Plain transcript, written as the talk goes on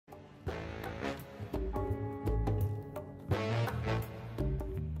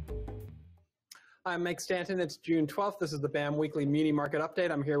I'm Mike Stanton. It's June 12th. This is the BAM Weekly Muni Market Update.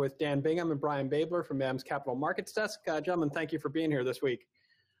 I'm here with Dan Bingham and Brian Babler from BAM's Capital Markets Desk. Gentlemen, thank you for being here this week.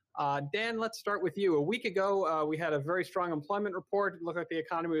 Dan, let's start with you. A week ago, we had a very strong employment report. It looked like the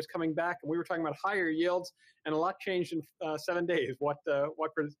economy was coming back, and we were talking about higher yields, and a lot changed in 7 days. What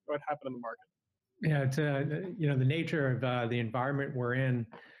happened in the market? Yeah, it's the nature of the environment we're in,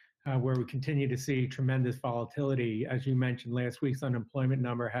 where we continue to see tremendous volatility. As you mentioned, last week's unemployment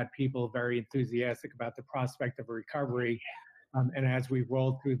number had people very enthusiastic about the prospect of a recovery. And as we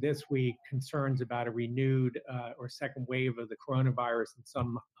rolled through this week, concerns about a renewed or second wave of the coronavirus in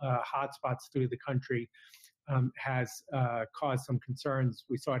some hotspots through the country has caused some concerns.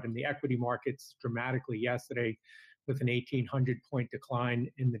 We saw it in the equity markets dramatically yesterday with an 1,800-point decline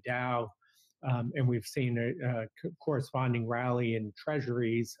in the Dow. And we've seen a corresponding rally in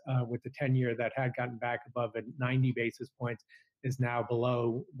treasuries with the 10-year that had gotten back above at 90 basis points is now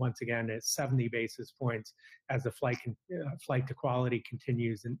below, once again, at 70 basis points as the flight to quality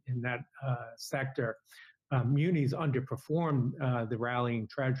continues in that sector. Munis underperformed the rallying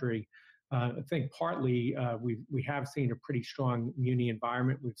treasury. I think partly we have seen a pretty strong muni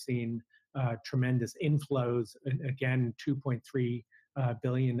environment. We've seen tremendous inflows, again, 2.3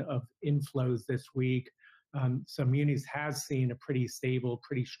 billion of inflows this week. So Munis has seen a pretty stable,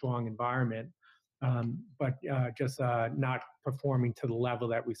 pretty strong environment, but just not performing to the level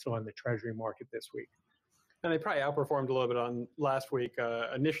that we saw in the treasury market this week. And they probably outperformed a little bit on last week,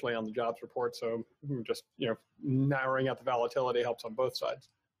 initially on the jobs report. So just narrowing out the volatility helps on both sides.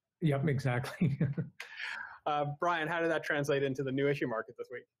 Yep, exactly. Brian, how did that translate into the new issue market this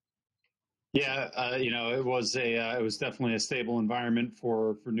week? Yeah, it was definitely a stable environment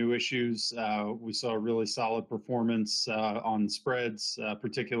for new issues. We saw really solid performance on spreads,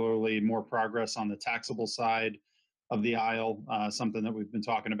 particularly more progress on the taxable side of the aisle, something that we've been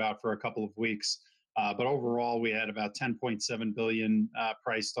talking about for a couple of weeks. But overall, we had about 10.7 billion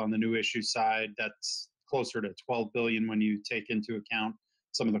priced on the new issue side. That's closer to 12 billion when you take into account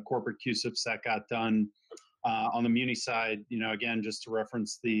some of the corporate CUSIPs that got done. On the muni side, again, just to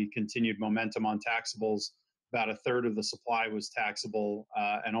reference the continued momentum on taxables, about a third of the supply was taxable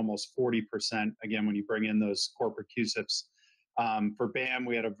and almost 40%, again, when you bring in those corporate CUSIPs. For BAM,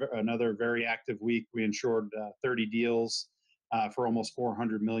 we had another very active week. We insured 30 deals for almost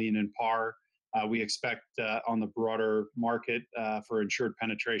 400 million in par. We expect on the broader market for insured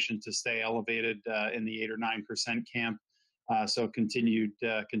penetration to stay elevated in the 8 or 9% camp. So continued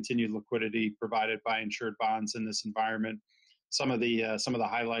liquidity provided by insured bonds in this environment. Some of the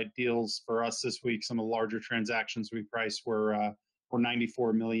highlight deals for us this week, some of the larger transactions we priced were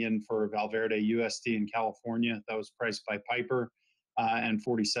 94 million for Val Verde USD in California. That was priced by Piper, and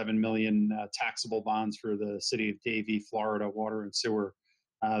 47 million taxable bonds for the city of Davie, Florida, water and sewer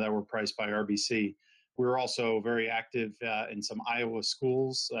that were priced by RBC. We were also very active in some Iowa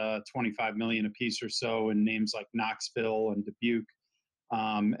schools, 25 million apiece or so in names like Knoxville and Dubuque.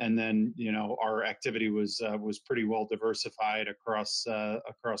 And then, our activity was pretty well diversified across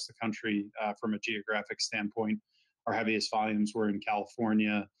the country from a geographic standpoint. Our heaviest volumes were in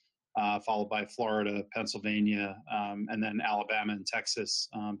California, followed by Florida, Pennsylvania, and then Alabama and Texas.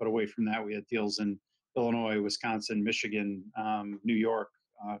 But away from that, we had deals in Illinois, Wisconsin, Michigan, New York.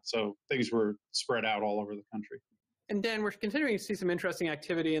 So things were spread out all over the country. And Dan, we're continuing to see some interesting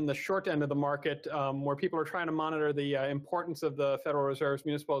activity in the short end of the market where people are trying to monitor the importance of the Federal Reserve's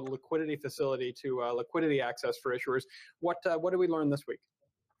Municipal liquidity facility to liquidity access for issuers. What did we learn this week?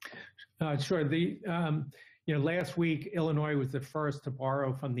 Sure. Last week, Illinois was the first to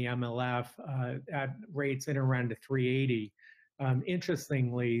borrow from the MLF at rates in around the 380.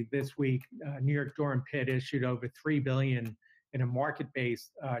 Interestingly, this week, New York Durham Pitt issued over $3 billion in a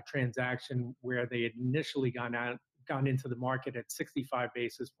market-based transaction where they had initially gone into the market at 65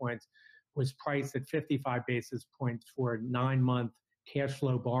 basis points, was priced at 55 basis points for 9-month cash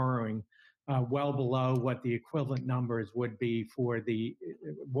flow borrowing, well below what the equivalent numbers would be for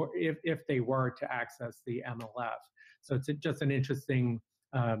if they were to access the MLF. So it's just an interesting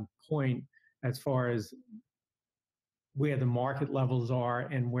point as far as where the market levels are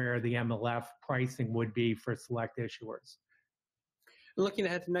and where the MLF pricing would be for select issuers. Looking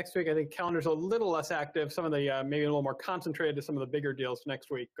ahead to next week, I think calendar's a little less active. Some of the maybe a little more concentrated to some of the bigger deals next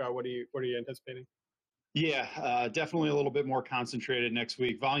week. What are you anticipating? Yeah, definitely a little bit more concentrated next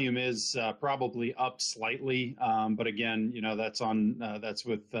week. Volume is probably up slightly, but again, that's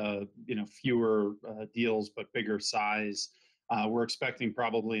with fewer deals but bigger size. We're expecting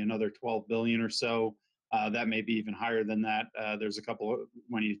probably another 12 billion or so. That may be even higher than that. There's a couple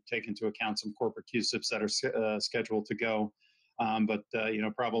when you take into account some corporate CUSIPs that are scheduled to go. But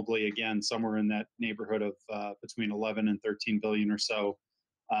probably again somewhere in that neighborhood of between 11 and 13 billion or so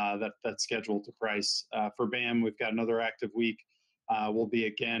that's scheduled to price. For BAM, we've got another active week. We'll be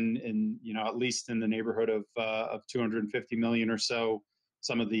again in at least in the neighborhood of 250 million or so.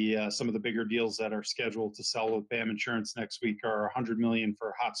 Some of the bigger deals that are scheduled to sell with BAM Insurance next week are 100 million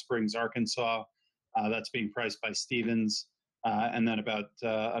for Hot Springs, Arkansas. That's being priced by Stevens. And then about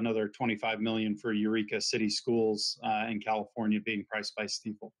another 25 million for Eureka City Schools in California being priced by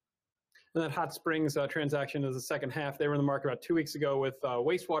Stifel. And that Hot Springs transaction is the second half. They were in the market about 2 weeks ago with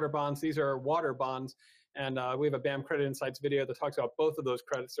wastewater bonds. These are water bonds. And we have a BAM Credit Insights video that talks about both of those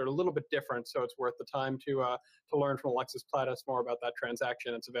credits. They're a little bit different, so it's worth the time to learn from Alexis Plattis more about that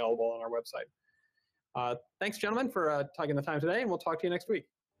transaction. It's available on our website. Thanks, gentlemen, for taking the time today, and we'll talk to you next week.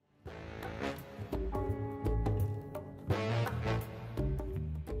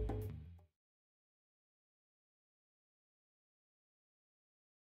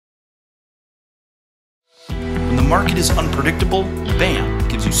 When the market is unpredictable, BAM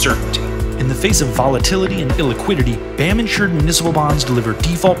gives you certainty. In the face of volatility and illiquidity, BAM insured municipal bonds deliver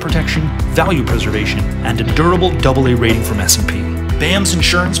default protection, value preservation, and a durable AA rating from S&P. BAM's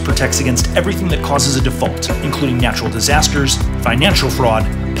insurance protects against everything that causes a default, including natural disasters, financial fraud,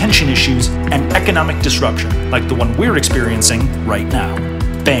 pension issues, and economic disruption, like the one we're experiencing right now.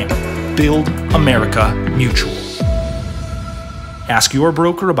 BAM. Build America Mutual. Ask your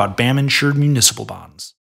broker about BAM insured municipal bonds.